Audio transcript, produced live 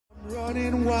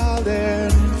Running wild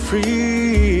and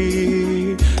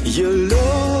free. Your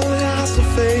Lord has a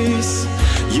face.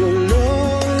 Your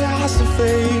Lord has a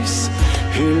face.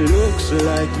 He looks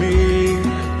like me.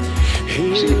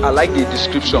 See, I like the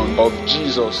description of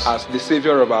Jesus as the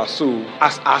savior of our soul,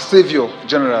 as our savior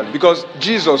generally, because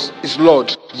Jesus is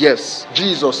Lord, yes.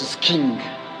 Jesus is King,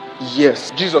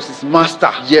 yes. Jesus is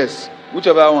Master, yes.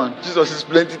 Whichever one. Jesus is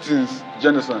plenty things. Do you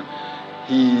understand?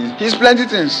 He's plenty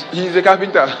things. He's a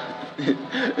carpenter. Some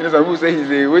people say he's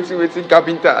a waiting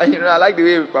carpenter. I like the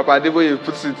way Papa Adeboye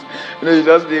puts it. He's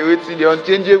just the waiting, the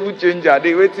unchangeable changer.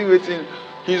 The waiting.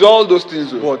 He's all those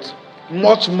things, but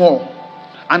much more.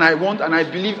 And I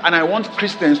want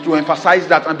Christians to emphasize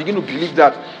that and begin to believe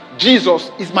that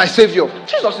Jesus is my Savior.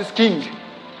 Jesus is King.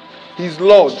 He's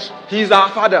Lord. He's our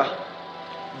Father.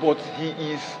 But He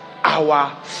is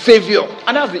our Savior.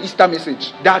 And that's the Easter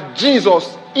message. That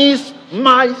Jesus is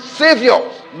my Savior.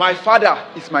 My Father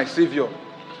is my Savior.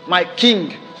 My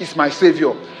King is my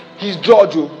Savior. He's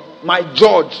Judge. My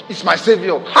Judge is my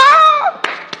Savior.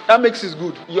 Ha! That makes it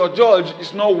good. Your judge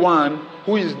is not one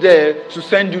who is there to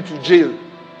send you to jail.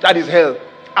 That is hell.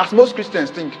 As most Christians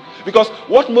think. Because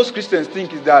what most Christians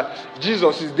think is that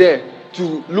Jesus is there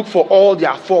to look for all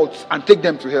their faults and take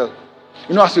them to hell.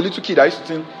 You know, as a little kid, I used to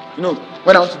think,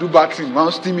 when I want to do bad thing, when I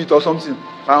want to steal it or something,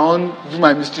 I want to do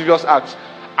my mischievous acts,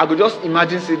 I could just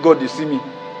imagine, say, God, they see me.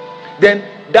 Then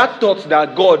that thought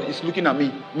that God is looking at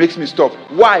me makes me stop.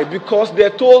 Why? Because they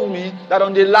told me that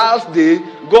on the last day,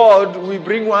 God will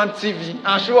bring one TV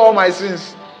and show all my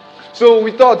sins. So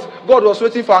we thought God was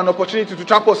waiting for an opportunity to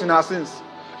trap us in our sins.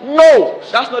 No!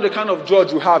 That's not the kind of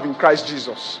judge you have in Christ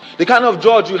Jesus. The kind of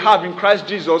judge you have in Christ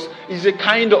Jesus is a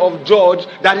kind of judge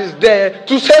that is there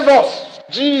to save us.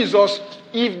 Jesus,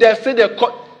 if they say they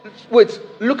caught... Wait,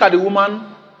 look at the woman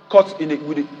caught in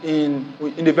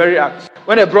the very act.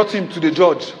 When they brought him to the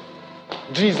judge,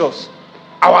 Jesus,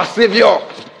 our Savior,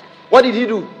 what did he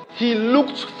do? He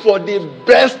looked for the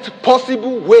best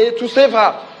possible way to save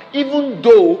her. Even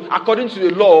though, according to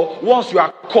the law, once you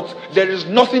are caught, there is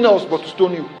nothing else but to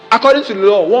stone you. According to the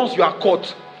law, once you are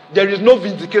caught, there is no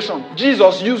vindication.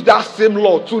 Jesus used that same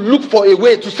law to look for a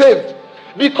way to save.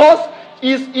 Because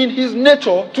it's in his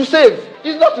nature to save.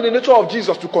 It's not in the nature of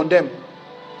Jesus to condemn.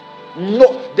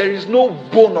 No, there is no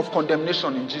bone of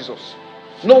condemnation in Jesus.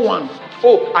 No one.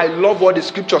 Oh, I love what the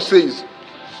scripture says.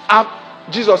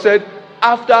 Jesus said,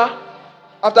 after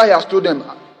he has told them,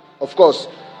 of course,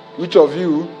 which of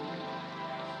you,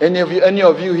 any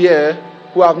of you here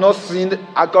who have not sinned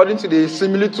according to the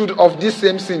similitude of this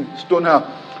same sin, stone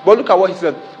her. But look at what he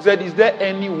said. He said, is there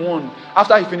anyone,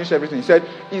 after he finished everything, he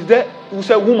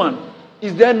said, woman,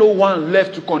 is there no one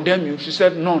left to condemn you? She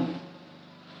said, none.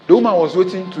 The woman was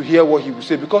waiting to hear what he would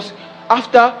say, because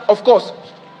after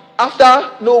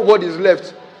no word is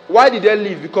left, why did they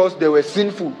leave? Because they were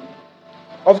sinful.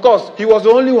 Of course, he was the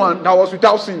only one that was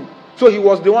without sin. So he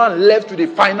was the one left to the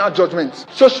final judgment.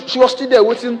 So she was still there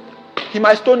waiting. He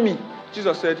might stone me.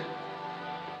 Jesus said,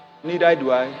 neither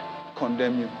do I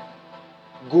condemn you.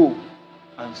 Go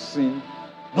and sin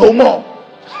no more.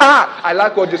 Ha! I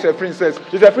like what Josephine says.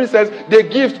 Josephine says, the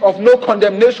gift of no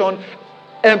condemnation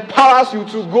empowers you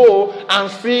to go and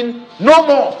sin no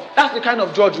more. That's the kind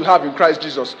of judge you have in Christ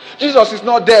Jesus. Jesus is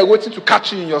not there waiting to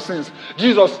catch you in your sins.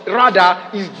 Jesus rather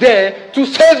is there to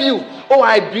save you. Oh,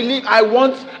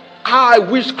 I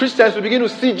wish Christians will begin to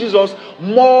see Jesus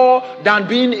more than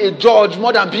being a judge,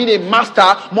 more than being a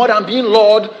master, more than being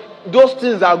Lord. Those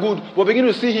things are good, but begin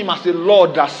to see him as a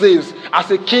Lord that saves, as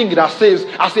a King that saves,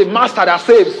 as a master that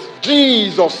saves.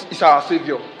 Jesus is our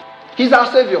Savior. He's our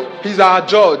Savior. He's our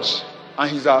judge and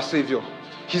he's our Savior.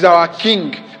 He's our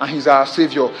King and he's our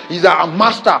Savior. He's our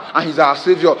master and he's our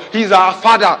Savior. He's our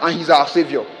Father and he's our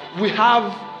Savior. We have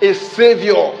a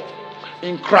Savior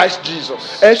in Christ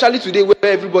Jesus. Especially today where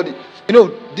everybody,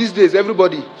 these days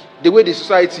everybody, the way the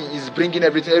society is bringing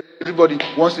everything, everybody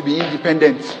wants to be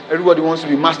independent. Everybody wants to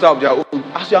be master of their own.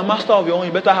 As you are master of your own,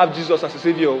 you better have Jesus as a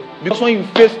Savior. Because when you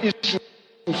face issues,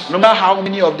 no matter how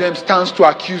many of them stands to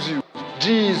accuse you,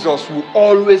 Jesus will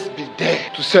always be there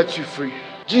to set you free.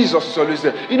 Jesus is always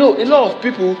there. A lot of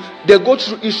people, they go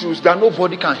through issues that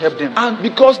nobody can help them. And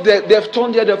because they've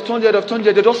turned here,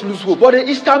 they just lose hope. But the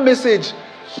Easter message,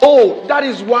 that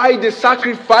is why the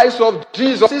sacrifice of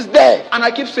Jesus is there. And I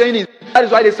keep saying it. That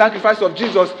is why the sacrifice of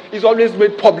Jesus is always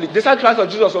made public. The sacrifice of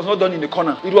Jesus was not done in the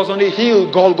corner. It was on a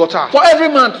hill, Golgotha, for every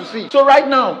man to see. So right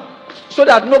now, so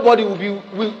that nobody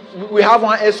will have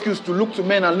one excuse to look to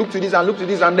men and look to this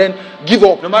and then give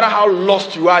up. No matter how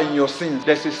lost you are in your sins,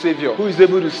 there's a Savior who is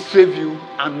able to save you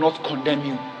and not condemn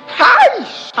you. Hi!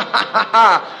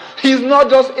 He's not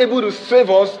just able to save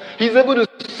us, he's able to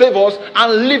save us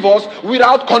and leave us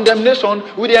without condemnation,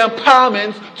 with the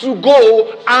empowerment to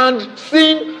go and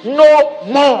sin no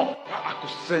more. I could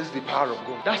sense the power of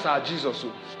God. That's our Jesus.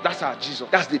 That's our Jesus.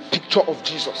 That's the picture of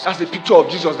Jesus. That's the picture of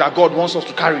Jesus that God wants us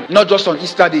to carry. Not just on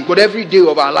Easter Day, but every day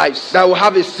of our lives. That will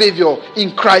have a Savior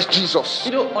in Christ Jesus.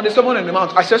 You know, on the Sermon on the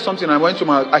Mount, I said something and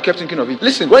I kept thinking of it.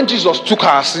 Listen, when Jesus took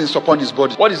our sins upon his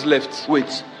body, what is left?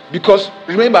 Wait. Because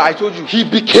remember, I told you, he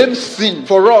became sin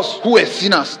for us who were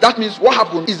sinners. That means what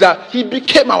happened is that he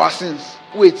became our sins.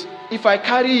 Wait, if I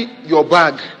carry your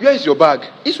bag, where is your bag?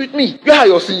 It's with me. Where are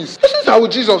your sins? Your sins are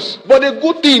with Jesus. But the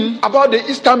good thing about the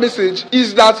Easter message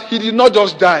is that he did not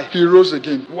just die, he rose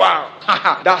again. Wow.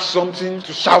 That's something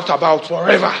to shout about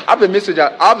forever. I have a message,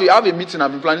 I have a meeting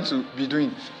I've been planning to be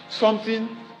doing. Something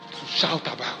to shout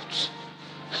about.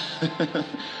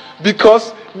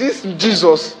 Because this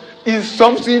Jesus is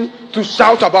something to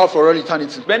shout about for all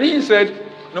eternity. When he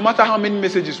said, no matter how many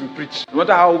messages we preach, no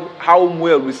matter how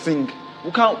well we sing,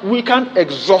 we can't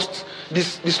exhaust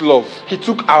this love. He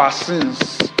took our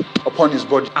sins upon his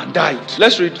body and died.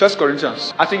 Let's read 1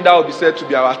 Corinthians. I think that will be said to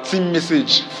be our theme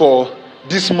message for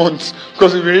this month,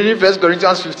 because we've been reading 1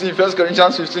 Corinthians 15, 1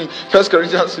 Corinthians 15, 1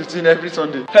 Corinthians 15 every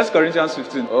Sunday. 1 Corinthians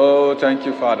 15. Oh, thank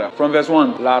you, Father. From verse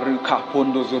 1.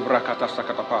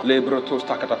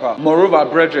 Moreover,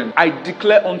 brethren, I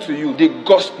declare unto you the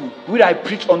gospel which I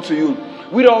preach unto you,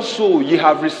 which also ye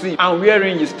have received, and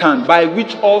wherein ye stand, by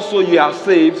which also ye are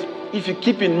saved, if you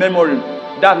keep in memory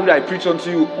that which I preach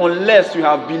unto you, unless you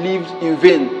have believed in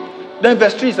vain. Then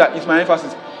verse 3 is my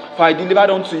emphasis. For I delivered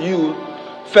unto you,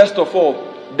 first of all,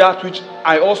 that which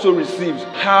I also received,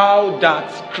 how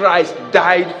that Christ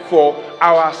died for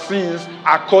our sins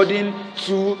according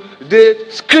to the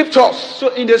scriptures.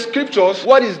 So in the scriptures,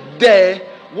 what is there,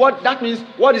 that means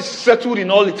what is settled in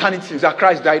all eternity is that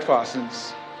Christ died for our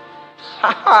sins.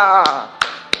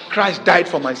 Christ died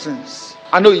for my sins.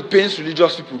 I know it pains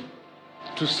religious people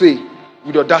to say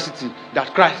with audacity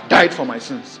that Christ died for my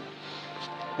sins.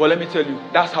 But let me tell you,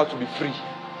 that's how to be free.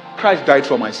 Christ died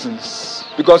for my sins.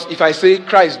 Because if I say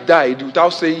Christ died without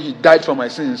saying he died for my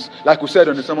sins, like we said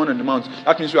on the Sermon on the Mount,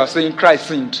 that means we are saying Christ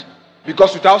sinned.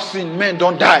 Because without sin, men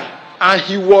don't die. And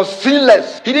he was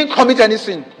sinless. He didn't commit any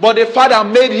sin. But the Father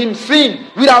made him sin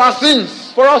with our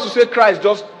sins. For us to say Christ,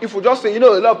 if we just say, a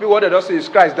lot of people, what they just say is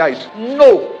Christ died.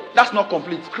 No, that's not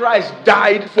complete. Christ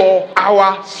died for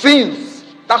our sins.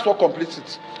 That's what completes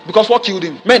it. Because what killed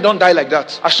him? Men don't die like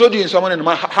that. I showed you in Sermon on the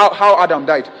Mount how Adam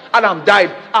died. Adam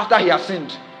died after he had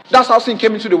sinned. That's how sin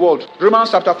came into the world. Romans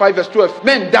chapter 5 verse 12.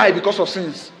 Men die because of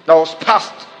sins that was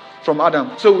passed from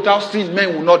Adam. So without sin,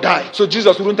 men will not die. So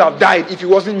Jesus wouldn't have died if he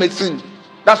wasn't made sin.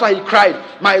 That's why he cried.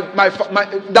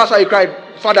 That's why he cried,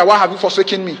 Father, why have you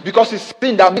forsaken me? Because it's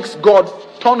sin that makes God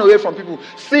turn away from people.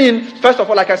 Sin, first of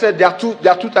all, like I said, there are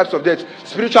two types of death: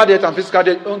 spiritual death and physical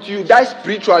death. Until you die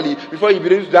spiritually before you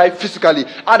be able to die physically.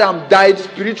 Adam died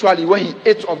spiritually when he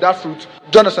ate of that fruit.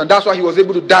 Jonathan, that's why he was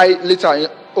able to die later,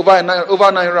 over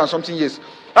 900 and something years.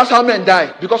 That's how men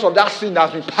die, because of that sin that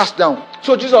has been passed down.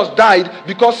 So Jesus died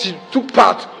because he took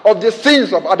part of the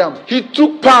sins of Adam. He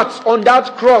took part on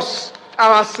that cross.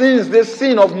 Our sins, the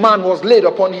sin of man was laid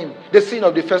upon him. The sin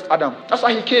of the first Adam. That's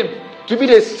why he came, to be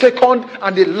the second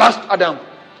and the last Adam,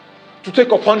 to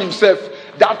take upon himself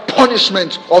that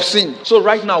punishment of sin. So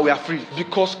right now we are free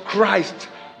because Christ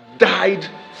died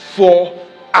for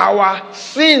our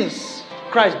sins.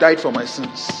 Christ died for my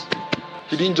sins.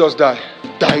 He didn't just die, he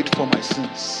died for my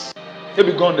sins. He'll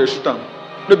be gone, they shoot him.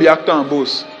 They'll be actor and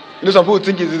boss. Some people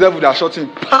think it's the devil that shot him.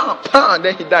 And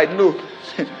then he died. No.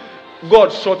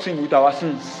 God shot him with our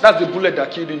sins. That's the bullet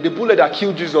that killed him. The bullet that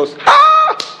killed Jesus.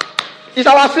 It's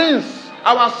our sins.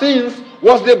 Our sins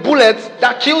was the bullet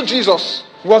that killed Jesus.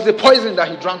 It was the poison that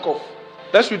he drank of.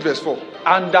 Let's read verse 4.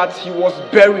 And that he was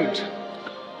buried,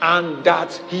 and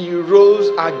that he rose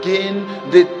again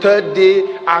the third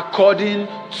day according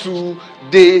to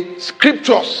the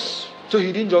scriptures. So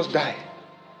he didn't just die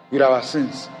with our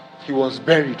sins. He was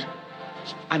buried.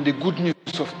 And the good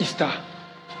news of Easter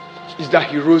is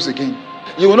that he rose again.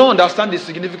 You will not understand the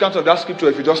significance of that scripture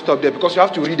if you just stop there, because you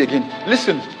have to read again.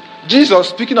 Listen, Jesus,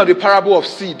 speaking of the parable of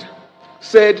seed,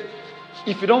 said,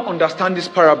 if you don't understand this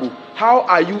parable, how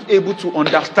are you able to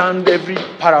understand every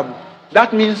parable?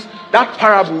 That means that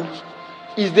parable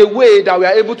is the way that we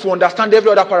are able to understand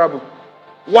every other parable.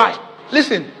 Why?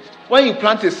 Listen, when you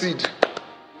plant a seed,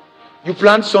 you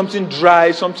plant something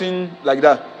dry, something like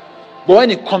that. But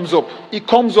when it comes up,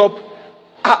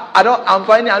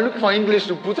 I'm looking for English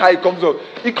to put how it comes up.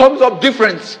 It comes up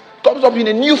different. It comes up in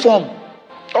a new form.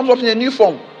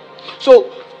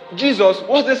 So Jesus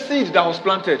was the seed that was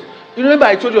planted. You remember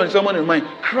I told you on the sermon in mind,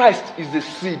 Christ is the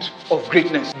seed of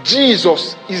greatness.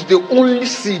 Jesus is the only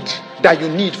seed that you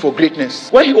need for greatness.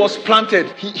 When he was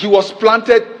planted, he was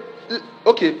planted.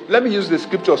 Okay, let me use the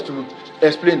scriptures to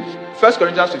explain. 1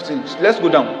 Corinthians 15. Let's go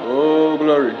down. Oh,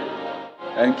 glory.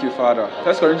 Thank you, Father.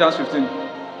 1 Corinthians 15.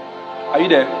 Are you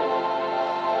there?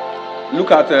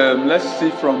 Look at, let's see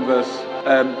from verse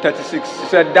 36. He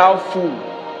said, thou fool.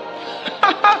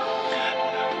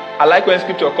 I like when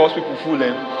scripture calls people fool,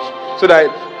 so that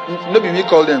nobody will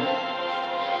call them.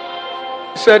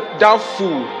 He said, thou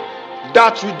fool,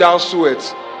 that which thou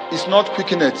sowest is not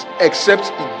quickened except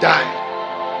it die.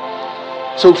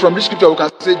 So from this scripture we can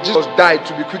say Jesus died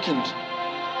to be quickened.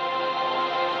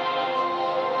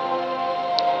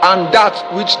 And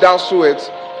that which thou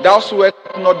sowest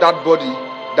not that body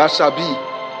that shall be,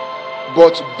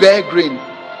 but bear grain.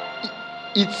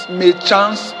 It may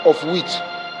chance of wheat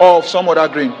or of some other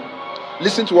grain.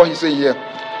 Listen to what he's saying here.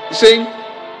 He's saying,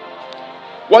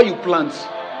 what you plant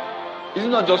is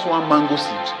not just one mango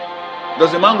seed.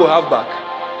 Does the mango have back?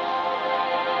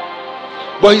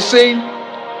 But he's saying,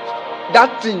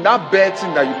 that thing, that bare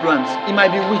thing that you plant, it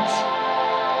might be wheat.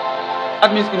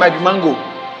 That means it might be mango.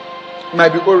 It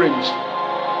might be orange.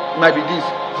 It might be this.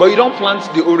 But you don't plant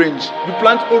the orange. You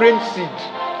plant orange seed.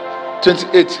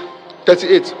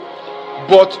 38.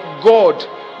 But God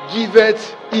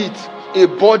giveth it a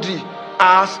body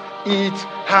as it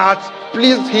hath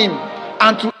pleased him,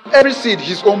 and to every seed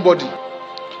his own body.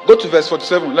 Go to verse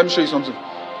 47. Let me show you something.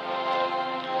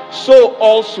 So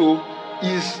also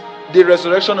is the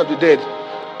resurrection of the dead.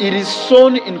 It is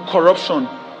sown in corruption,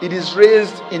 it is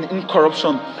raised in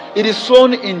incorruption. It is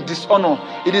sown in dishonor,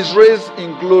 it is raised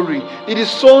in glory. It is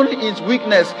sown in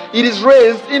weakness, it is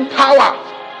raised in power.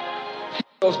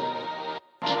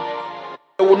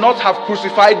 They would not have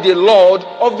crucified the Lord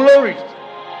of glory.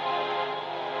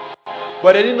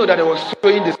 But they didn't know that they were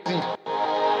sowing the seed.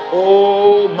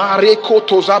 Oh, Mariko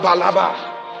Toza Balaba.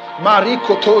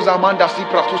 Mariko Toza Manda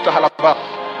Sipratusta Halaba.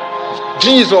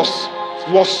 Jesus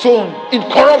was sown in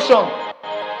corruption.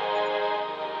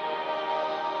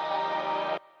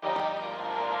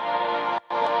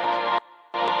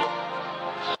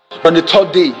 On the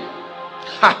third day,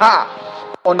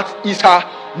 on that Easter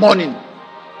morning,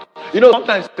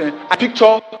 sometimes I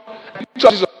picture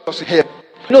Jesus here.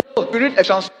 We read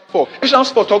Ephesians 4.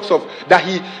 Ephesians 4 talks of that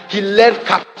he led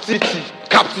captivity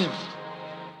captive.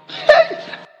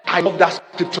 I love that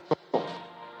scripture.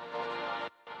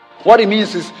 What it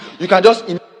means is you can just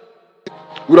imagine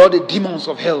with all the demons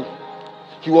of hell.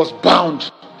 He was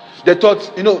bound. They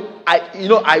thought,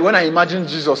 when I imagine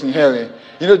Jesus in hell,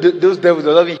 those devils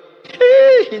are loving.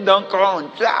 He don't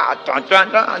come.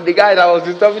 The guy that was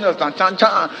disturbing us,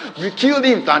 we killed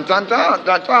him.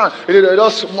 They're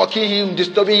just mocking him,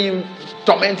 disturbing him,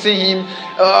 tormenting him.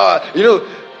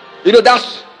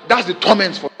 That's the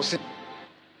torment for sin.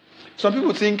 Some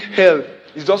people think hell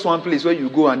is just one place where you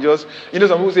go and just, some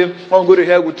people say, "Oh, go to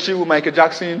hell, we'll chill with Michael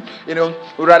Jackson." We'd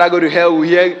rather go to hell. We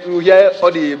hear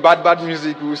all the bad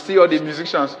music. We see all the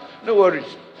musicians. Don't worry,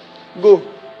 go.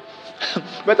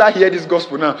 Better hear this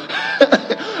gospel now.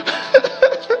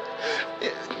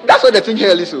 That's what they think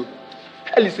hell is. So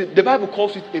hell is, the Bible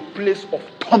calls it a place of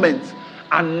torment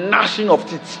and gnashing of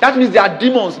teeth. That means they are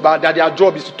demons, but that their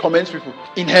job is to torment people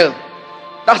in hell.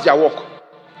 That's their work.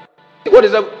 What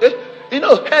is that?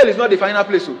 Hell is not the final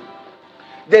place. So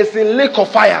there's a lake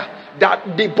of fire,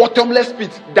 that the bottomless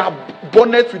pit that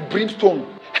burneth with brimstone.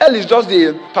 Hell is just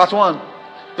the part one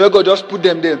where God just put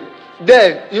them there.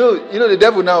 There, the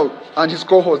devil now and his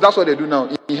cohorts, that's what they do now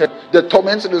in hell. They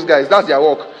torment those guys. That's their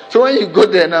work. So when you go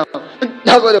there now,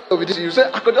 that's what they will be doing. You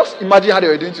say, I could just imagine how they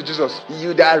were doing to Jesus.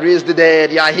 You that raised the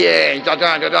dead, you are here.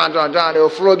 They were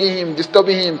flogging him,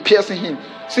 disturbing him, piercing him.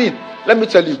 See, let me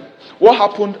tell you, what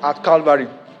happened at Calvary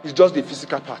is just the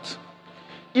physical part.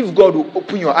 If God will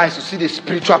open your eyes to see the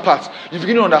spiritual part, you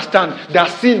begin to understand that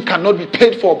sin cannot be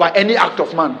paid for by any act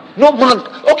of man. No man.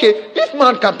 Okay, if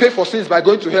man can pay for sins by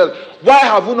going to hell, why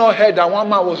have we not heard that one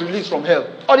man was released from hell?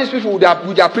 All these people with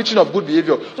their preaching of good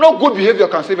behavior. No good behavior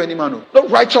can save any man. No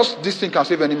righteous this thing can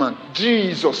save any man.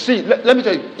 Jesus. See, let me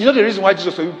tell you. You know the reason why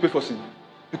Jesus was able to pay for sin?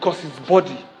 Because his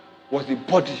body was the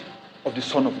body of the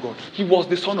Son of God. He was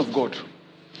the Son of God.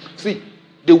 See,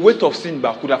 the weight of sin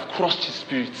could have crushed his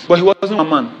spirit. But he wasn't a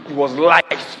man. He was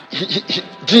life.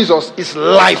 Jesus is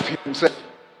life himself.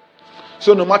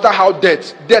 So no matter how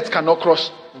death cannot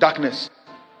crush darkness.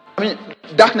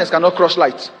 Darkness cannot crush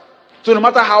light. So no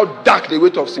matter how dark the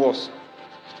weight of sin was.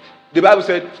 The Bible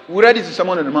said, we read it in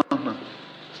Sermon on the Mount now.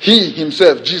 He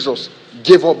himself, Jesus,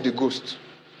 gave up the ghost.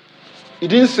 He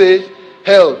didn't say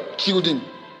hell killed him.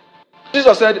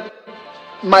 Jesus said,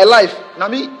 my life,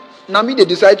 Nami they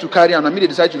decide to carry him, Nami they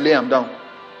decide to lay him down.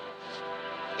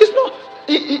 It's not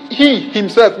he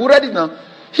himself, who read it now,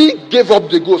 he gave up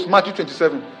the ghost. Matthew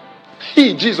 27.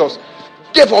 He, Jesus,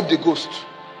 gave up the ghost.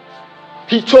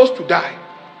 He chose to die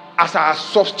as our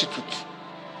substitute,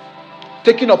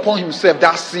 taking upon himself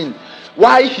that sin.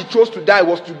 Why he chose to die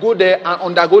was to go there and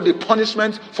undergo the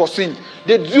punishment for sin.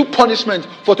 The due punishment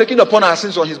for taking upon our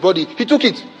sins on his body. He took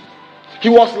it. He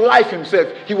was life himself.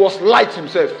 He was light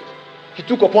himself. He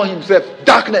took upon himself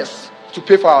darkness to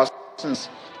pay for our sins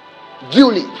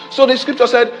duly. So the scripture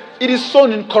said, it is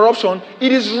sown in corruption,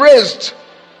 it is raised.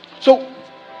 So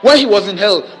when he was in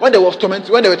hell, when they were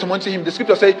tormenting him, the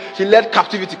scripture said he led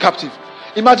captivity captive.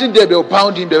 Imagine they were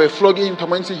bound him, they were flogging him,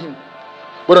 tormenting him.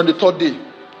 But on the third day,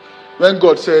 when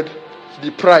God said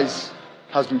the price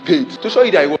has been paid, to show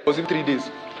you that it was in 3 days.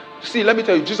 See, let me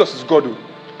tell you, Jesus is God.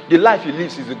 The life he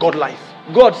lives is a God life.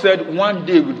 God said 1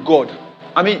 day with God.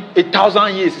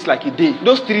 1,000 years is like a day.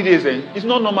 Those 3 days, it's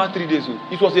not normal 3 days.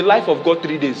 It was the life of God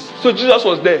 3 days. So Jesus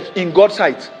was there in God's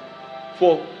sight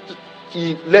for,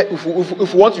 if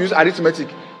we want to use arithmetic,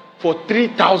 for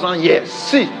 3,000 years.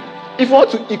 See, if you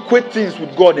want to equate things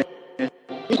with God,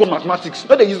 equal mathematics,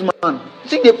 not they use man.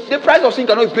 See, the price of sin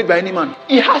cannot be paid by any man.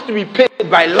 It has to be paid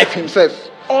by life himself.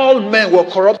 All men were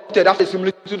corrupted after the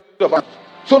similitude of man.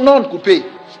 So none could pay.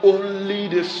 Only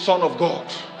the Son of God.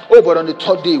 Oh, but on the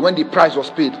third day, when the price was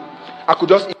paid, I could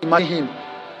just imagine him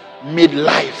made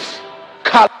life.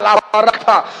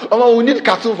 We need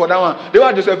cartoon for that one. The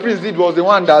one Joseph Prince did was the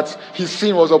one that his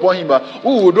sin was upon him. But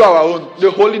who will do our own?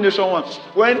 The Holy Nation one.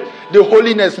 When the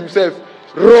holiness himself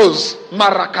rose,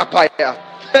 Marakapaya.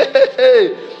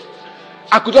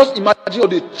 I could just imagine all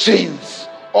the chains,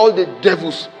 all the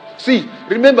devils. See,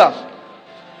 remember,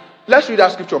 let's read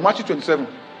that scripture, Matthew 27.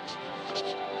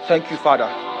 Thank you, Father.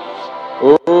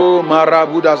 Oh,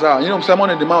 Marabudaza. Someone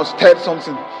in the mouth stirred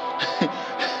something.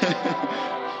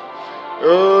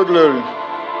 Oh, glory.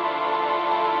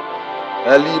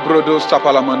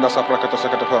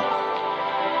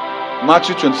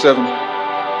 Matthew 27.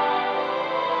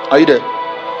 Are you there?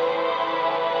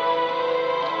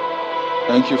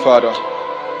 Thank you, Father.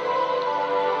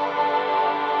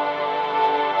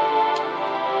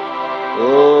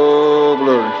 Oh,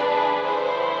 glory.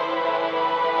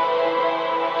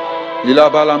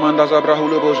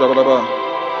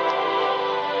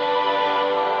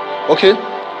 Okay.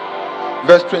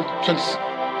 Verse 20,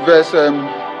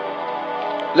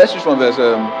 let's read from verse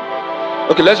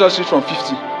let's just read from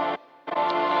 50.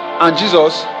 And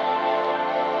Jesus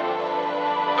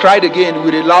cried again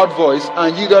with a loud voice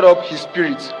and yielded up his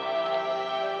spirit.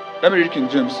 Let me read King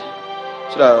James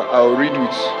so that I'll read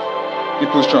with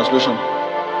people's translation.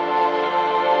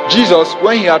 Jesus,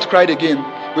 when he had cried again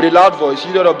with a loud voice,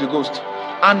 yielded up the ghost.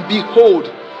 And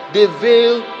behold, the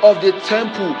veil of the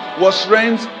temple was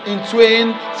rent in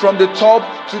twain from the top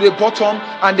to the bottom,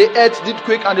 and the earth did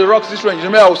quake and the rocks did rend.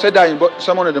 Remember, I said that in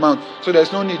Sermon on the Mount, so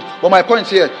there's no need. But my point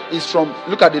here is from,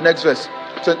 look at the next verse,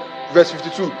 verse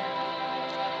 52.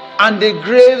 And the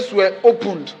graves were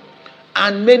opened,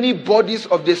 and many bodies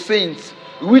of the saints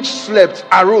which slept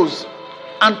arose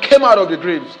and came out of the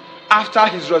graves after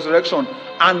his resurrection,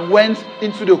 and went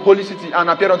into the holy city and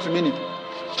appeared unto many. Do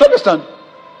you understand?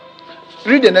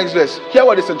 Read the next verse. Hear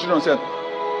what the centurion said.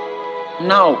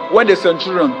 Now, when the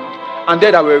centurion and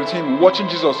they that were with him, watching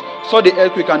Jesus, saw the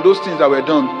earthquake and those things that were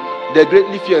done, they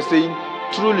greatly feared, saying,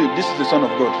 truly, this is the Son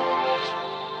of God.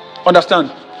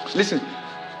 Understand? Listen.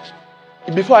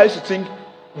 Before I used to think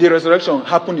the resurrection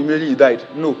happened immediately he died.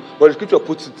 No. But the scripture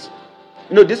puts it.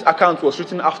 This account was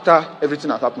written after everything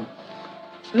had happened.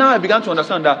 Now I began to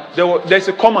understand that there's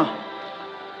a comma.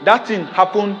 That thing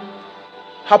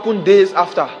happened days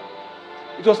after.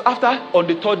 It was after, on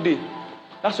the third day.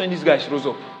 That's when these guys rose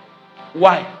up.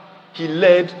 Why? He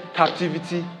led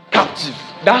captivity captive.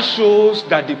 That shows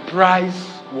that the price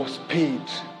was paid.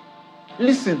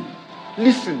 Listen.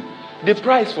 The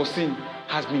price for sin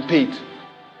has been paid.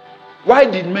 Why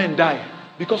did men die?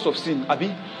 Because of sin.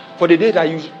 Abi, for the day that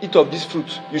you eat of this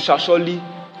fruit, you shall surely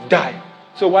die.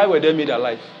 So why were they made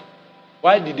alive?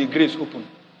 Why did the graves open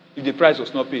if the price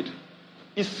was not paid?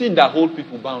 It's sin that holds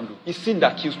people bound. It's sin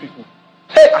that kills people.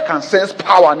 Hey, I can sense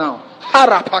power now.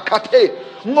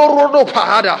 Harapakate, morodo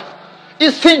pahada.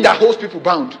 It's sin that holds people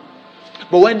bound.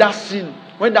 But when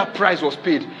that price was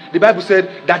paid, the Bible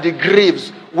said that the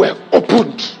graves were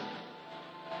opened.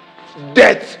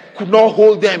 Death could not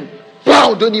hold them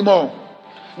bound anymore.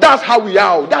 That's how we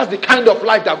are. That's the kind of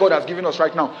life that God has given us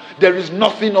right now. There is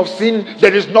nothing of sin.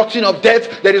 There is nothing of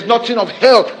death. There is nothing of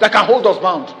hell that can hold us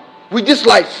bound. With this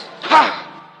life.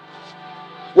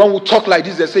 When we talk like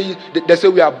this, they say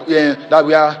we are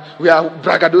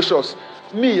braggadocious.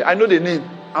 Me, I know the name.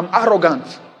 I'm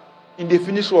arrogant in the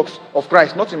finished works of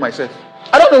Christ, not in myself.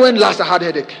 I don't know when last I had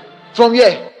headache. From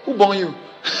here, who born you?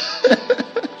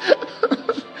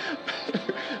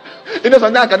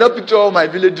 Sometimes I cannot picture all my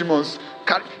village demons.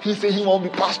 He say he won't be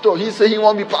pastor. He say he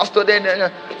won't be pastor. Then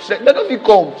let us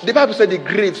come. The Bible said the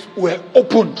graves were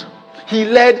opened. He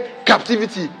led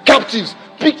captives.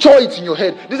 Picture it in your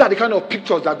head. These are the kind of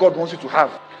pictures that God wants you to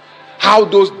have. How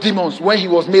those demons, when he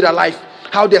was made alive,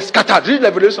 how they're scattered. Read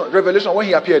Revelation when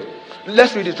he appeared.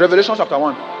 Let's read it. Revelation chapter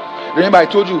 1. Remember, I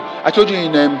told you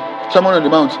in Sermon on the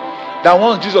Mount that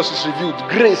once Jesus is revealed,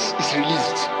 grace is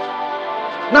released.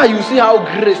 Now you see how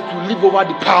grace to live over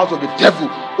the powers of the devil,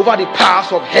 over the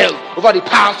powers of hell, over the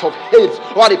powers of hate,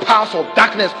 over the powers of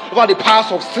darkness, over the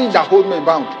powers of sin that hold men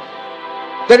bound.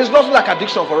 There is nothing like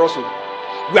addiction for us.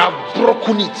 We have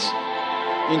broken it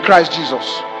in Christ Jesus.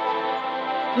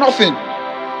 Nothing.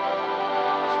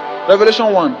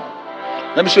 Revelation 1.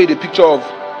 Let me show you the picture of.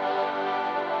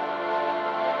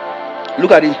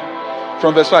 Look at it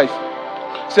from verse 5.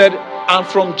 It said, and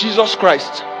from Jesus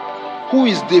Christ, who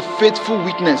is the faithful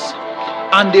witness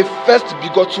and the first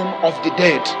begotten of the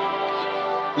dead.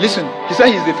 Listen, he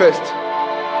said he's the first.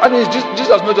 That means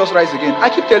Jesus not just rise again.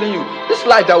 I keep telling you, this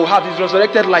life that we have is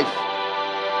resurrected life.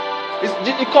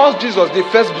 He calls Jesus the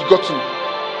first begotten.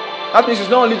 That means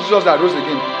it's not only Jesus that rose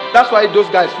again. That's why those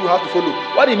guys who have to follow.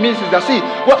 What it means is that, see,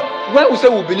 when we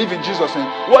say we believe in Jesus,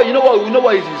 you know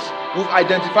what it is? We've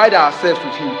identified ourselves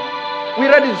with him. We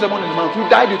read it in Sermon on the Mount. We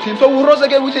died with him, so we rose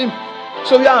again with him.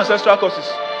 So we are ancestral causes.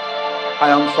 I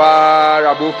am far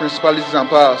above principalities and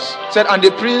powers. Said, and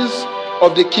the prince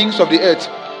of the kings of the earth,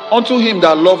 unto him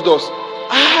that loved us.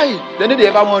 Then did they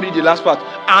ever want to read the last part?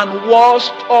 And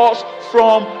washed us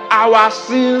from our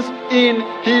sins in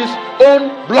his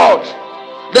own blood.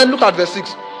 Then look at verse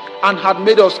 6. And had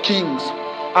made us kings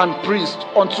and priests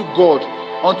unto God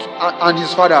and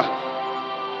his Father.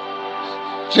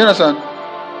 Do you understand?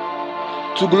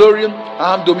 To glory and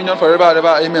have dominion forever and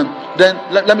ever. Amen. Then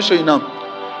let me show you now.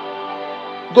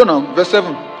 Go now, verse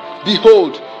 7.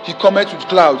 Behold, he cometh with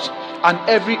clouds, and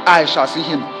every eye shall see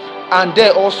him, and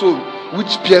there also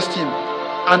which pierced him,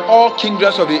 and all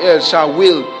kingdoms of the earth shall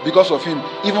wail because of him.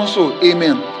 Even so,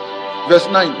 amen. Verse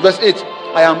 8.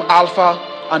 I am Alpha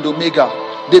and Omega,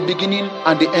 the beginning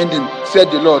and the ending,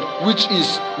 said the Lord, which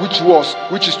is, which was,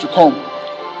 which is to come.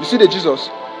 You see the Jesus?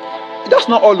 That's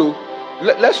not all.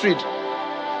 Let's read.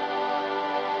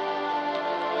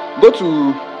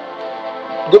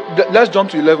 Let's jump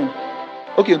to 11.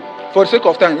 Okay, for the sake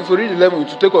of time, if we read 11, it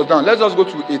will take us down. Let's just go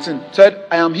to 18. It said,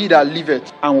 I am he that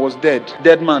liveth and was dead.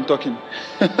 Dead man talking.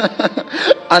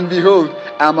 And behold,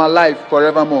 I am alive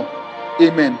forevermore.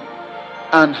 Amen.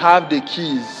 And have the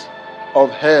keys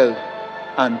of hell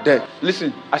and death.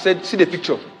 Listen, I said, see the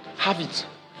picture. Have it.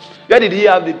 Where did he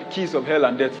have the keys of hell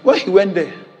and death? When he went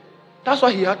there. That's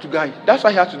why he had to die. That's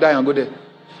why he had to die and go there.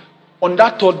 On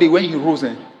that third day when he rose,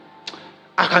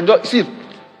 I can just see.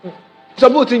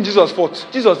 Some people think Jesus fought.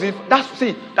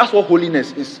 That's what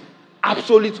holiness is.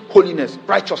 Absolute holiness,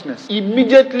 righteousness.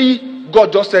 Immediately,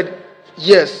 God just said,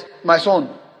 yes, my son,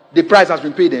 the price has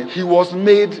been paid. He was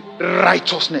made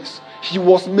righteousness. He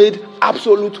was made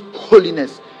absolute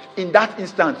holiness. In that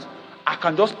instant, I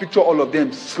can just picture all of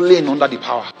them slain under the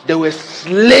power. They were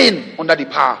slain under the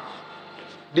power.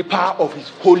 The power of his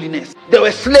holiness. They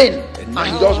were slain, and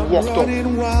he just walked up.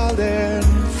 Wild and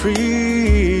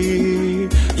free.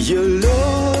 Your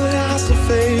Lord has a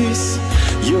face.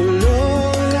 Your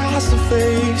Lord has a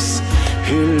face.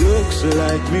 He looks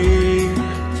like me.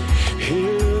 He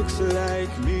looks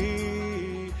like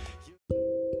me.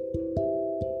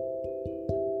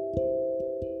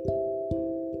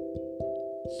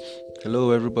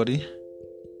 Hello, everybody.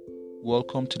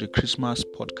 Welcome to the Christmas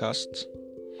podcast.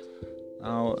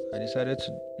 Now, I decided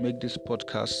to make this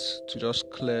podcast to just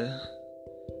clear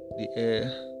the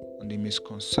air on the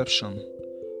misconception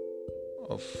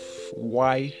of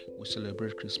why we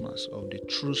celebrate Christmas, of the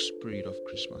true spirit of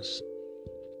Christmas.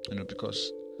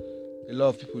 Because a lot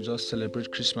of people just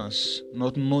celebrate Christmas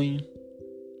not knowing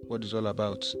what it's all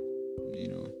about.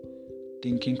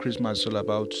 Thinking Christmas is all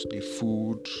about the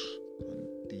food,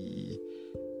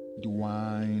 the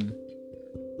wine,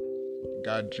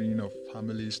 gathering of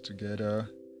families together.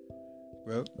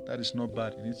 Well, that is not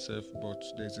bad in itself, but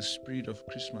there's a spirit of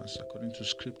Christmas according to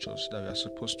scriptures that we are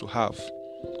supposed to have.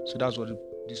 So that's what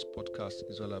this podcast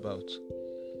is all about.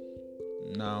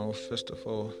 Now, first of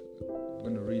all, I'm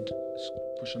going to read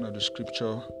a portion of the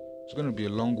scripture. It's going to be a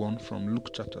long one from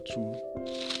Luke chapter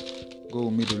 2. Go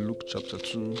with me to Luke chapter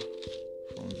 2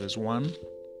 from verse 1.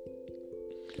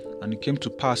 And it came to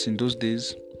pass in those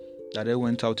days that there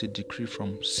went out a decree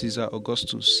from Caesar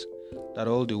Augustus that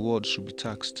all the world should be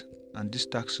taxed. And this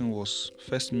taxing was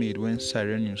first made when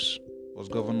Cyrenius was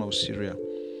governor of Syria.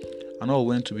 And all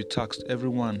went to be taxed, every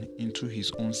one into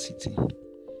his own city.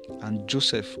 And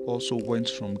Joseph also went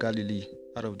from Galilee,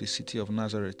 out of the city of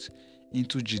Nazareth,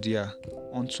 into Judea,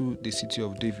 unto the city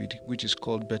of David, which is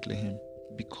called Bethlehem,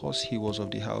 because he was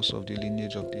of the house of the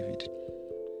lineage of David,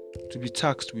 to be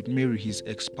taxed with Mary his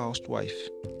espoused wife,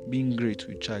 being great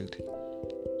with child.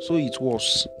 So it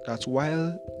was that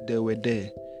while they were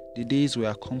there, the days were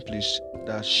accomplished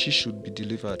that she should be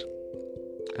delivered.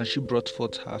 And she brought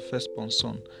forth her firstborn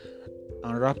son,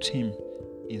 and wrapped him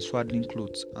in swaddling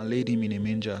clothes, and laid him in a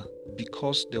manger,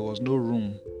 because there was no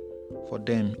room for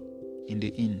them in the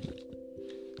inn.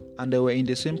 And there were in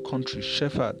the same country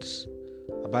shepherds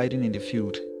abiding in the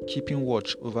field, keeping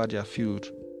watch over their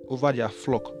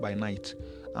flock by night.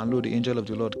 And lo, the angel of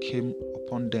the Lord came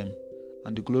upon them,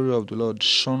 and the glory of the Lord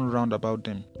shone round about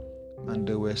them, and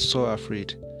they were sore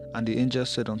afraid. And the angel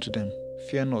said unto them,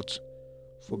 Fear not,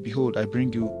 for behold, I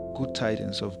bring you good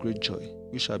tidings of great joy,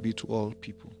 which shall be to all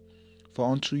people. For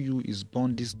unto you is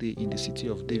born this day in the city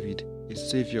of David a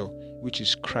Saviour, which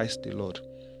is Christ the Lord.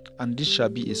 And this shall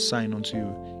be a sign unto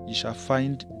you: ye shall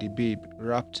find the babe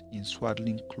wrapped in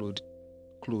swaddling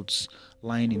clothes,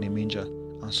 lying in a manger.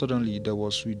 And suddenly there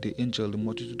was with the angel the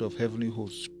multitude of heavenly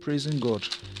hosts, praising God,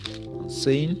 and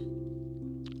saying,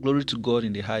 Glory to God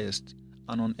in the highest,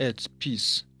 and on earth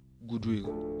peace,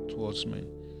 goodwill towards men.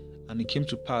 And it came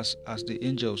to pass, as the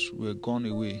angels were gone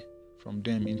away from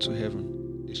them into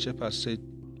heaven, the shepherds said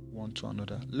one to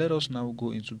another, Let us now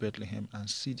go into Bethlehem, and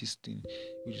see this thing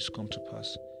which is come to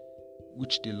pass,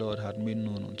 which the Lord had made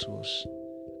known unto us.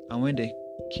 And when they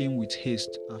came with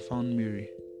haste, and found Mary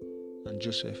and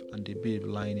Joseph and the babe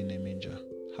lying in a manger.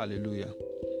 Hallelujah.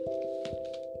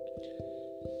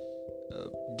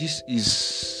 This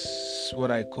is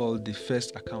what I call the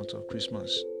first account of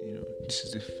Christmas. This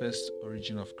is the first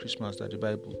origin of Christmas that the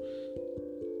Bible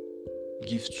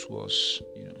gives to us.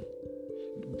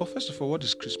 But first of all, what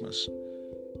is Christmas?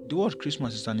 The word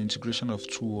Christmas is an integration of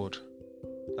two words,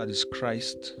 that is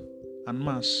Christ and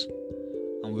Mass.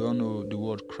 And we all know the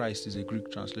word Christ is a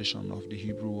Greek translation of the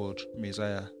Hebrew word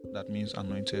Messiah, that means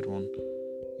anointed one.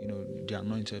 The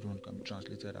anointed one can be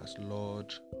translated as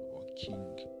Lord or King.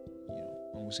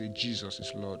 When we say Jesus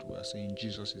is Lord, we are saying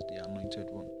Jesus is the anointed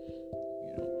one.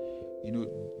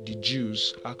 The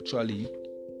Jews actually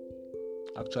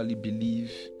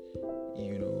believe,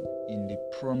 in the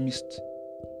promised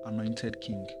anointed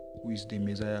King, who is the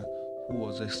Messiah, who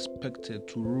was expected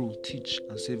to rule, teach,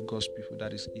 and save God's people,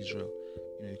 that is Israel.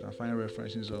 You can find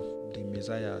references of the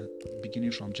Messiah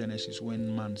beginning from Genesis,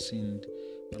 when man sinned,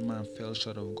 when man fell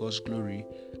short of God's glory,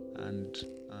 and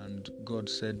God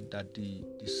said that the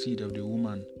seed of the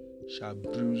woman shall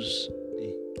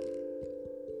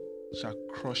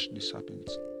crush the serpent.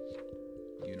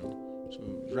 So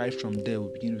right from there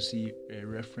we begin to see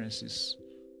references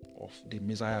of the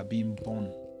Messiah being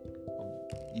born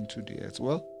into the earth.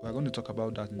 Well, we're going to talk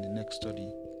about that in the next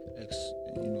study.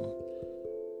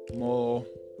 More,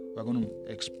 we're going to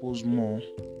expose more,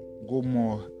 go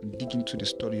more, and dig into the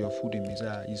story of who the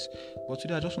Messiah is. But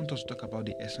today I just want us to talk about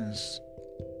the essence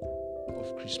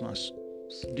of Christmas.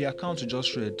 The account you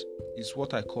just read is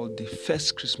what I call the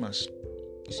first Christmas.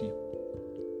 You see,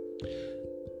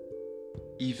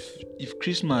 if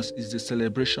Christmas is the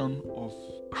celebration of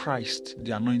Christ,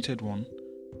 the Anointed One,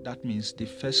 that means the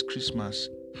first Christmas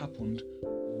happened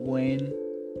when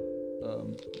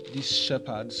these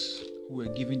shepherds who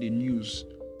were giving the news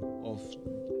of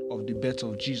the birth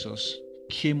of Jesus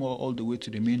came all the way to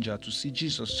the manger to see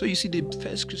Jesus. So you see, the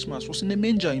first Christmas was in the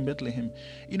manger in Bethlehem.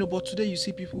 But today you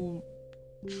see people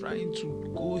trying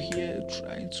to go here,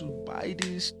 trying to buy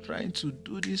this, trying to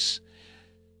do this.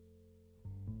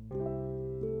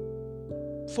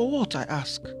 For what, I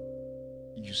ask?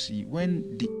 You see,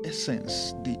 when the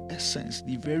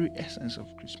very essence of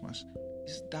Christmas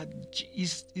is that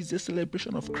is the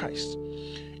celebration of Christ.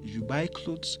 If you buy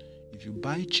clothes, if you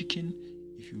buy chicken,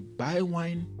 if you buy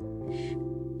wine,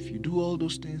 if you do all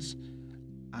those things,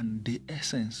 and the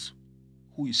essence,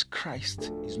 who is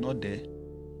Christ, is not there,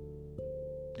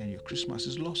 then your Christmas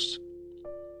is lost.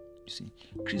 You see,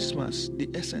 Christmas, the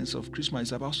essence of Christmas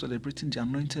is about celebrating the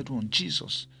Anointed One,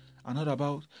 Jesus, and not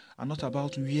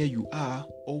about where you are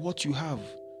or what you have.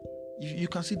 You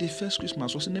can see the first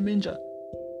Christmas was in the manger.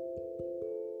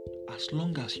 As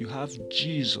long as you have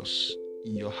Jesus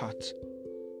in your heart,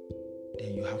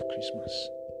 then you have Christmas.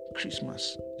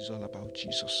 Christmas is all about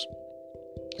Jesus.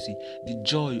 You see, the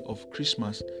joy of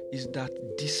Christmas is that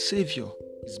the Savior,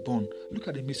 is born. Look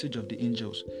at the message of the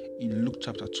angels in Luke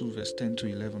chapter 2, verse 10 to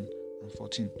 11 and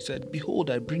 14. It said, "Behold,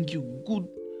 I bring you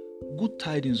good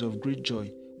tidings of great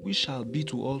joy, which shall be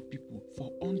to all people.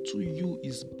 For unto you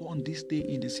is born this day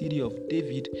in the city of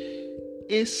David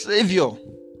a Savior,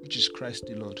 which is Christ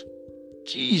the Lord."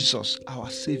 Jesus, our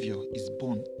Savior, is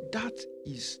born. That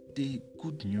is the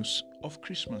good news of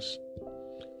Christmas.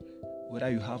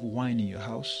 Whether you have wine in your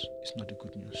house, it's not the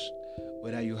good news.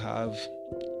 Whether you have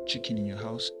chicken in your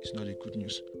house, it's not the good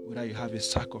news. Whether you have a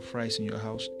sack of rice in your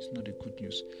house, it's not the good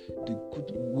news.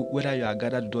 Whether you are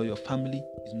gathered with all your family,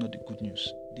 is not the good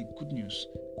news. The good news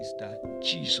is that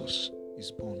Jesus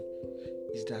is born.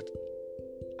 Is that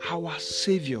our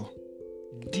Savior,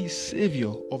 the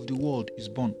Savior of the world, is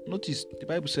born. Notice the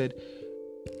Bible said,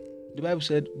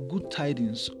 "Good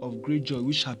tidings of great joy,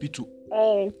 which shall be to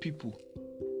all people."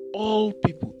 All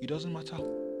people. It doesn't matter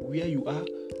where you are,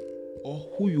 or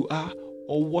who you are,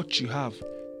 or what you have.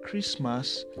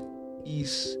 Christmas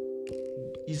is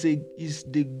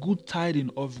the good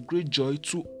tidings of great joy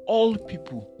to all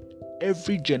people.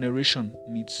 Every generation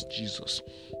needs Jesus.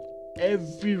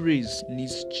 Every race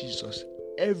needs Jesus.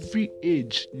 Every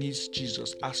age needs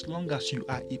Jesus. As long as you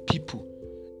are a people,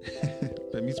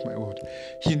 permit my word,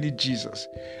 you need Jesus.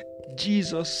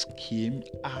 Jesus came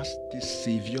as the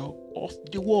Savior of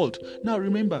the world. Now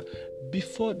remember,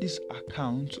 before this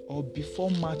account, or before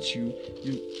Matthew,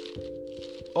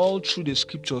 all through the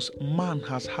scriptures, man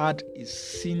has had a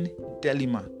sin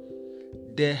dilemma.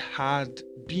 There had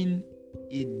been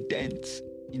a dent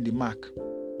in the mark.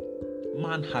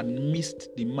 Man had missed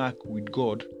the mark with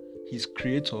God, his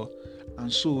creator,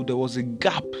 and so there was a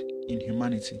gap in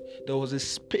humanity. There was a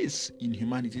space in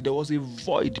humanity. There was a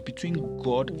void between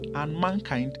God and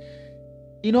mankind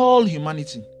in all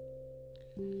humanity.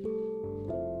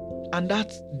 And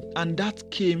that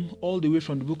came all the way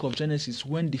from the book of Genesis,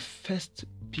 when the first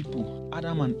people,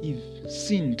 Adam and Eve,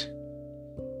 sinned.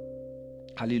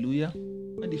 Hallelujah.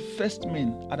 When the first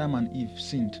men, Adam and Eve,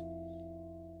 sinned.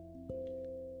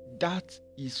 That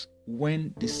is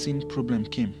when the sin problem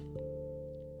came.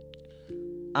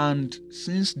 And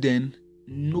since then,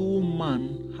 no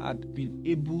man had been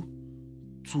able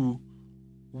to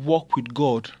walk with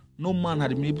God. No man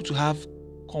had been able to have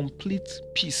complete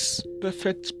peace,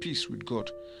 perfect peace with God.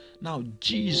 Now,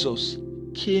 Jesus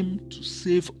came to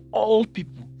save all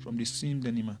people from the sin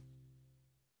dilemma.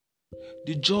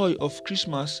 The joy of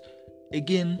Christmas,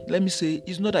 again, let me say,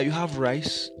 is not that you have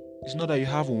rice, it's not that you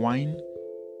have wine,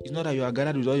 it's not that you are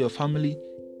gathered with all your family.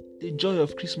 The joy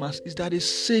of Christmas is that a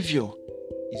Savior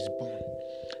is born.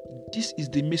 This is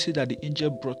the message that the angel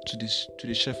brought to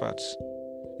the shepherds.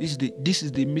 This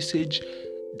is the message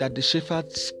that the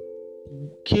shepherds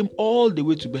came all the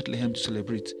way to Bethlehem to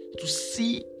celebrate, to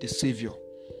see the Savior.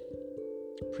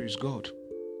 Praise God.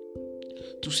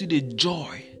 To see the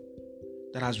joy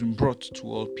that has been brought to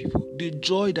all people. The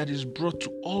joy that is brought to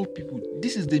all people.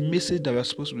 This is the message that we are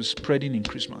supposed to be spreading in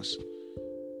Christmas.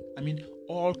 I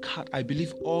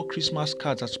believe all Christmas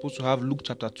cards are supposed to have Luke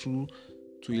chapter 2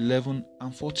 to 11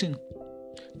 and 14.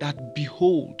 That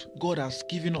behold, God has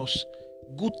given us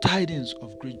good tidings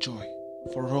of great joy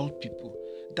for all people.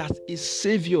 That a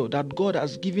Savior, that God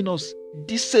has given us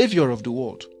the Savior of the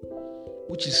world,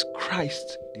 which is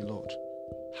Christ the Lord.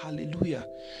 Hallelujah.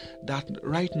 That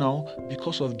right now,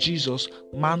 because of Jesus,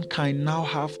 mankind now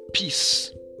have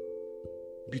peace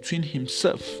between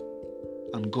himself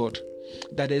and God.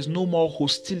 That there is no more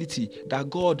hostility. That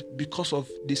God, because of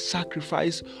the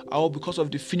sacrifice or because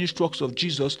of the finished works of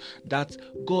Jesus, that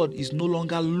God is no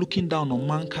longer looking down on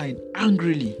mankind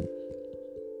angrily.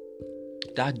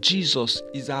 That Jesus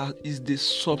is the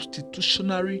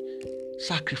substitutionary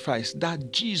sacrifice.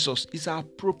 That Jesus is our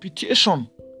propitiation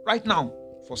right now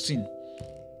for sin.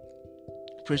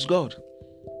 Praise God.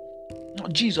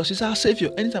 Jesus is our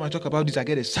Savior. Anytime I talk about this, I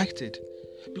get excited.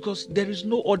 Because there is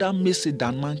no other message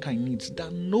that mankind needs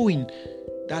than knowing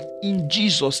that in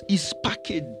Jesus is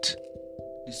packaged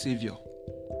the Savior.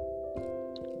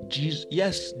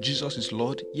 Yes, Jesus is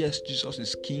Lord. Yes, Jesus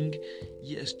is King.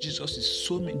 Yes, Jesus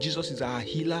is our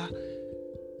healer.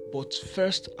 But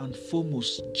first and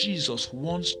foremost, Jesus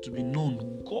wants to be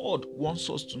known. God wants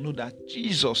us to know that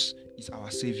Jesus is our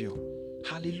Savior.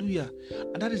 Hallelujah.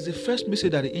 And that is the first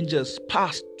message that the angels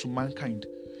passed to mankind.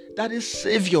 That his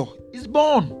Savior is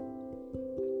born.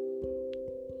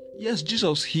 Yes,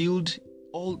 Jesus healed.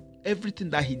 Everything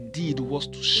that he did was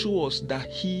to show us that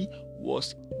he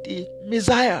was the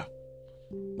Messiah.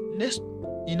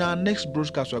 In our next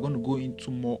broadcast, we are going to go into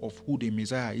more of who the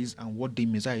Messiah is and what the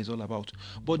Messiah is all about.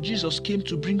 But Jesus came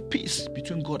to bring peace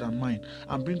between God and man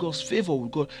and bring us favor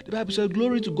with God. The Bible says,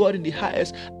 glory to God in the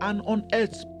highest, and on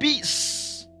earth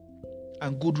peace.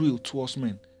 and goodwill towards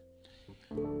men.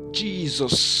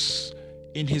 Jesus,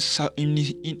 in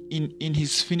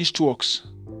his finished works,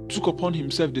 took upon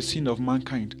himself the sin of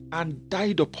mankind and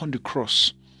died upon the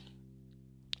cross.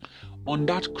 On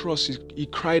that cross, he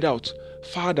cried out,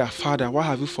 "Father, Father, why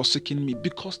have you forsaken me?"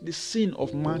 Because the sin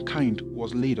of mankind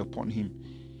was laid upon him.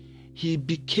 He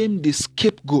became the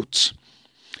scapegoat.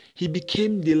 He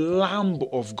became the Lamb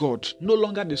of God. No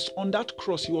longer on that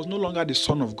cross, he was no longer the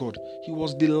Son of God. He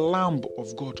was the Lamb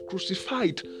of God,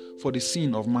 crucified for the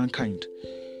sin of mankind.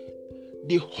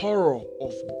 The horror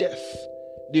of death,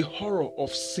 the horror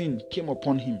of sin came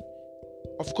upon him.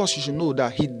 Of course, you should know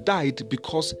that he died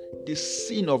because the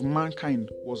sin of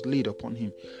mankind was laid upon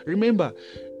him. Remember,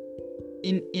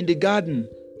 in the garden,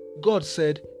 God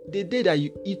said, "The day that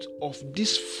you eat of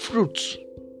this fruit,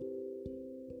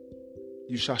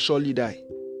 you shall surely die."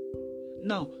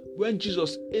 Now, when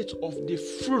Jesus ate of the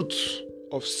fruit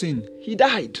of sin, he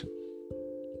died.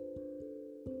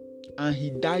 And he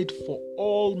died for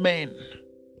all men.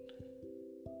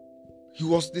 He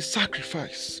was the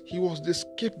sacrifice. He was the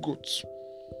scapegoat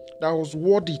that was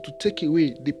worthy to take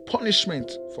away the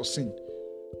punishment for sin.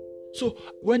 So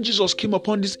when Jesus came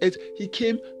upon this earth, he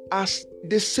came as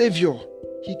the Savior.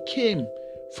 He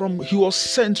was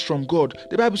sent from God.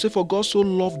 The Bible says, "For God so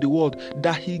loved the world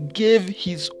that he gave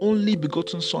his only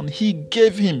begotten Son." He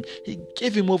gave him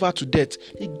over to death.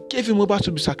 He gave him over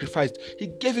to be sacrificed. He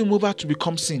gave him over to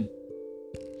become sin.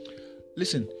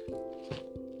 Listen,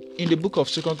 in the book of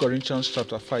 2 Corinthians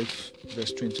chapter 5,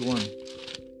 verse 21.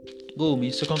 Go with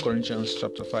me, 2 Corinthians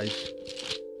chapter 5.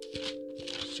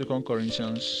 2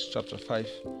 Corinthians chapter 5,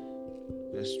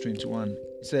 verse 21.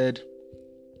 It said,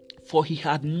 "For he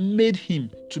had made him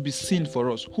to be sin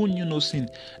for us, who knew no sin,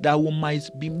 that we might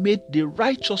be made the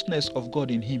righteousness of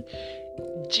God in him."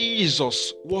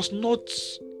 Jesus was not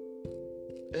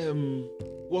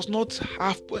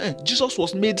Jesus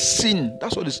was made sin.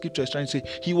 That's what the scripture is trying to say.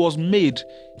 He was made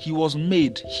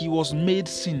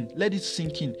sin. Let it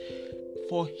sink in.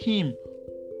 For him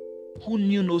who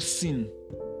knew no sin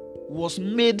was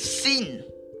made sin,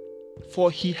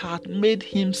 for he had made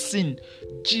him sin.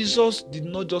 Jesus did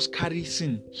not just carry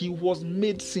sin. He was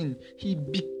made sin. He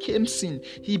became sin.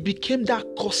 He became that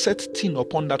cursed thing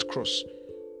upon that cross.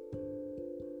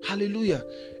 Hallelujah.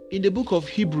 In the book of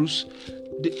Hebrews,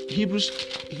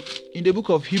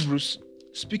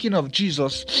 speaking of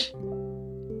Jesus,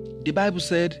 the Bible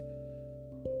said,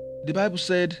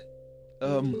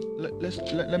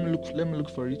 let me look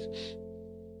for it.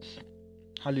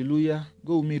 Hallelujah.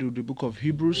 Go with me to the book of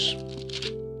Hebrews.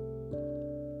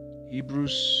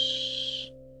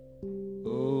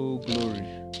 Oh, glory.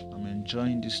 I'm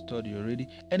enjoying this study already.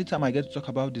 Anytime I get to talk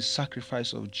about the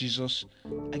sacrifice of Jesus,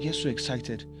 I get so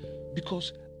excited,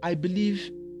 because I believe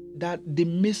that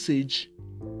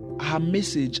our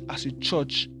message as a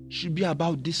church should be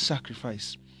about this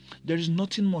sacrifice. There is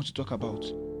nothing more to talk about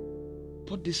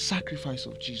but the sacrifice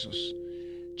of Jesus.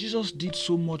 Jesus did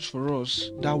so much for us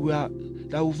that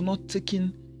we've not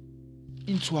taken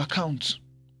into account.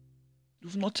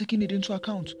 We've not taken it into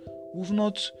account. We've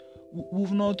not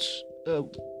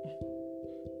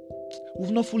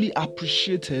fully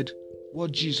appreciated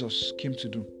what Jesus came to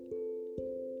do.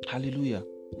 Hallelujah.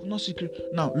 We've not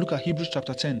secret. Now look at Hebrews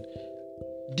chapter 10.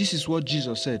 This is what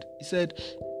Jesus said. He said,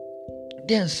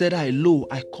 "Then said I, lo,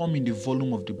 I come in the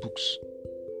volume of the books.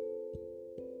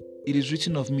 It is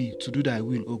written of me to do thy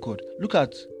will, O God." Look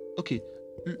at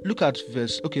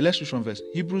verse. Okay, let's read from verse.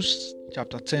 Hebrews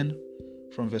chapter 10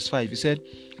 from verse 5. He said,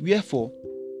 "Wherefore,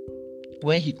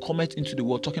 when he cometh into the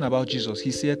world," talking about Jesus,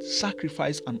 he said,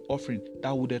 "Sacrifice and offering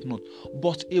thou wouldest not,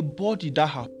 but a body thou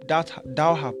hast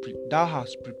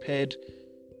prepared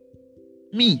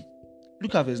me."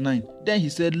 Look at verse 9. "Then he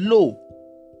said, Lo,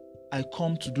 I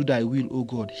come to do thy will, O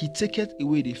God. He taketh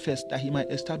away the first, that he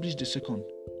might establish the second."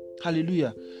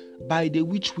 Hallelujah. "By the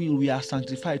which will we are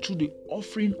sanctified through the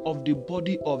offering of the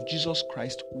body of Jesus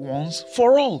Christ once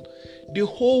for all." The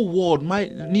whole world,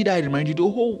 need I remind you, the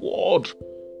whole world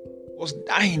was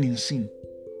dying in sin.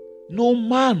 No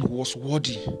man was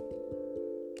worthy.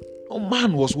 No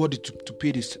man was worthy to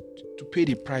pay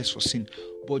the price for sin.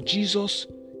 But Jesus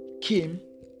came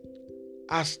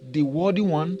as the worthy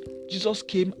one. Jesus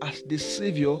came as the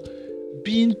Savior,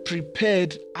 being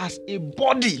prepared as a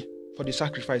body for the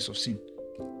sacrifice of sin.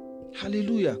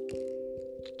 Hallelujah.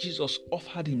 Jesus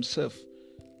offered himself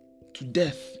to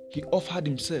death. He offered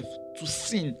himself to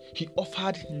sin. He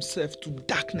offered himself to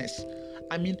darkness.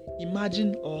 I mean,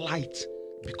 imagine light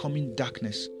becoming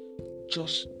darkness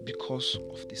just because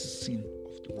of the sin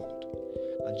of the world.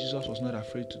 And Jesus was not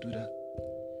afraid to do that.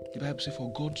 The Bible says,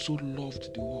 for God so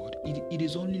loved the world. It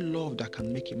is only love that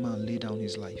can make a man lay down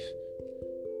his life.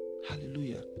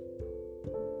 Hallelujah.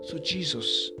 So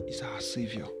Jesus is our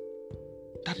Savior.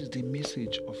 That is the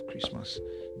message of Christmas.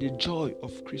 The joy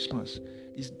of Christmas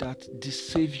is that the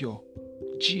Savior,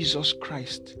 Jesus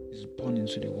Christ, is born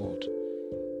into the world.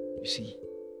 You see,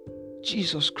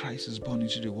 Jesus Christ is born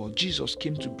into the world. Jesus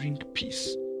came to bring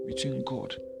peace between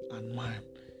God and man,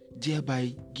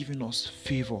 thereby giving us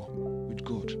favor with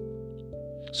God.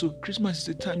 So Christmas is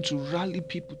a time to rally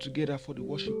people together for the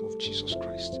worship of Jesus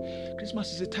Christ.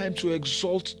 Christmas is a time to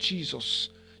exalt Jesus.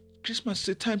 Christmas is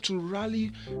a time to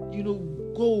rally,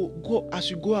 go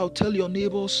as you go out, tell your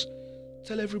neighbors,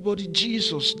 tell everybody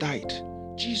Jesus died.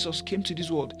 Jesus came to this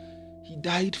world. He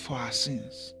died for our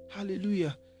sins.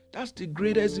 Hallelujah. That's the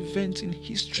greatest event in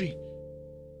history.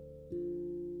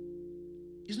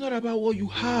 It's not about what you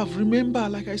have. Remember,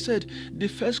 like I said, the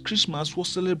first Christmas was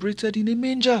celebrated in a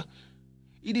manger.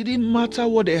 It didn't matter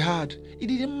what they had. It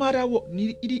didn't matter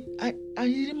it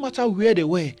didn't matter where they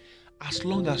were, as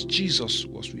long as Jesus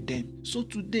was with them. So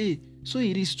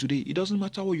it is today. It doesn't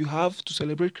matter what you have to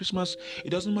celebrate Christmas.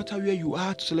 It doesn't matter where you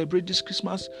are to celebrate this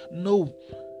Christmas. No,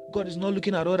 God is not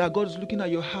looking at all that. God is looking at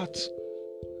your heart.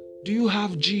 Do you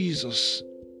have Jesus?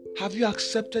 Have you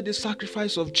accepted the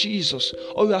sacrifice of Jesus?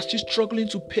 Or you are still struggling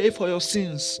to pay for your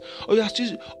sins? Or you are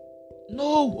still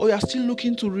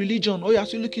looking to religion? Or you are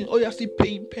still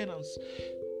paying penance?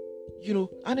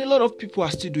 And a lot of people are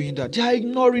still doing that. They are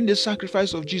ignoring the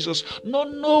sacrifice of Jesus,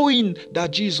 not knowing that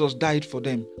Jesus died for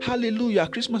them. Hallelujah.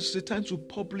 Christmas is a time to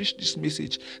publish this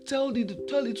message. Tell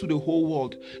it to the whole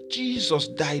world. Jesus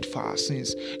died for our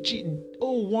sins.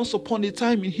 Once upon a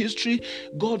time in history,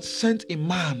 God sent a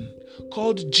man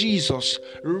called Jesus,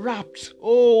 wrapped.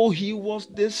 He was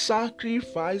the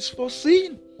sacrifice for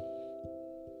sin.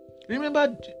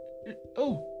 Remember?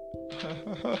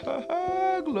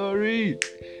 Glory.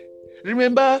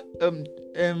 Remember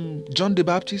John the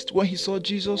Baptist, when he saw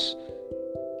Jesus,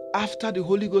 after the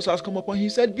Holy Ghost has come upon him, he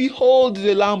said, behold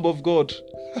the Lamb of God.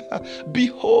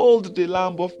 Behold the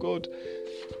Lamb of God.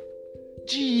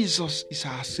 Jesus is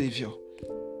our Savior.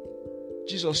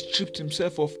 Jesus stripped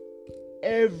himself of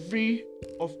every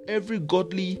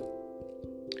godly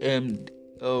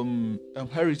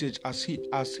heritage, as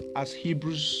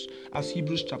Hebrews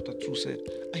chapter 2 said,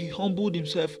 and he humbled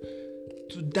himself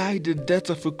to die the death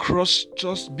of a cross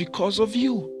just because of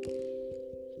you.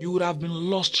 You would have been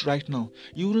lost right now.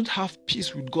 You wouldn't have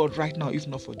peace with God right now if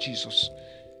not for Jesus.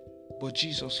 But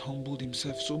Jesus humbled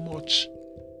himself so much.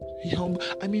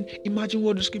 Imagine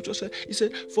what the scripture said. He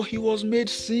said, for he was made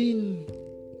sin.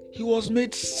 He was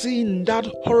made sin. That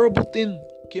horrible thing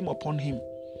came upon him.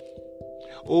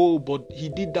 But he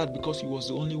did that because he was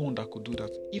the only one that could do that.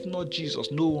 If not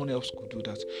Jesus, no one else could do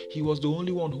that. He was the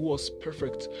only one who was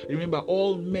perfect. Remember,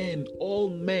 all men,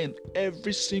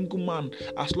 every single man,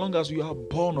 as long as you are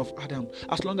born of Adam,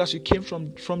 as long as you came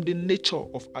from the nature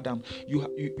of Adam,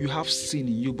 you have sin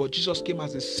in you. But Jesus came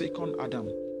as the second Adam.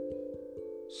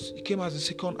 He came as the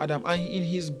second Adam, and in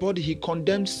his body he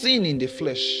condemned sin in the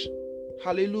flesh.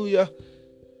 Hallelujah.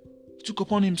 He took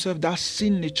upon himself that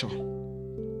sin nature.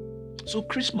 So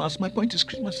Christmas, my point is,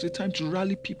 Christmas is a time to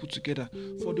rally people together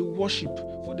for the worship,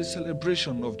 for the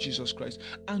celebration of Jesus Christ.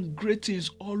 And great things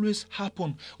always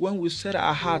happen when we set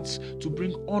our hearts to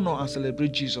bring honor and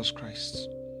celebrate Jesus Christ.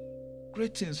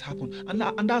 Great things happen.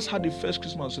 And that's how the first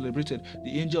Christmas was celebrated.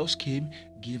 The angels came,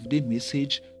 gave the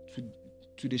message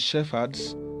to the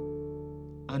shepherds,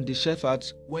 and the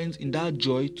shepherds went in that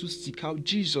joy to seek out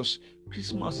Jesus.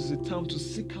 Christmas is a time to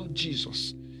seek out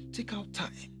Jesus. Take out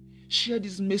time. Share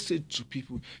this message to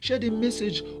people. Share the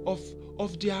message of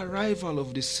the arrival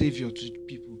of the Savior to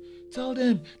people. Tell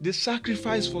them the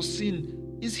sacrifice for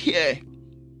sin is here.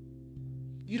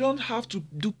 You don't have to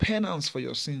do penance for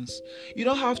your sins. You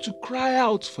don't have to cry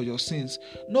out for your sins.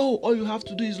 No, all you have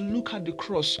to do is look at the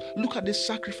cross, look at the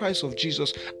sacrifice of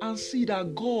Jesus, and see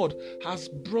that God has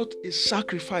brought a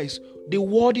sacrifice. The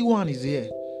worthy one is here.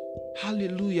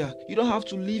 Hallelujah. You don't have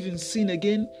to live in sin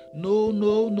again. No.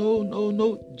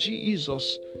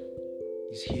 Jesus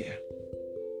is here.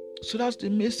 So that's the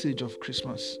message of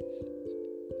Christmas.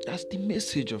 That's the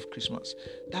message of Christmas.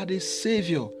 That a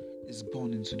Savior is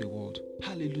born into the world.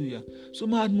 Hallelujah. So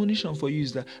my admonition for you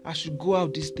is that as you go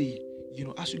out this day,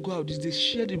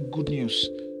 share the good news.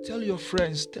 Tell your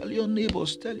friends, tell your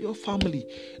neighbors, tell your family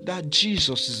that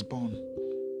Jesus is born.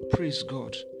 Praise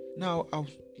God. Now,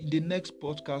 in the next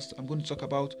podcast, I'm going to talk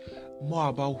more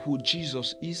about who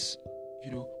Jesus is,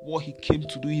 what he came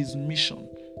to do, his mission,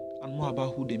 and more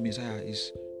about who the Messiah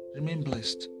is. Remain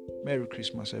blessed. Merry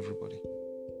Christmas, everybody.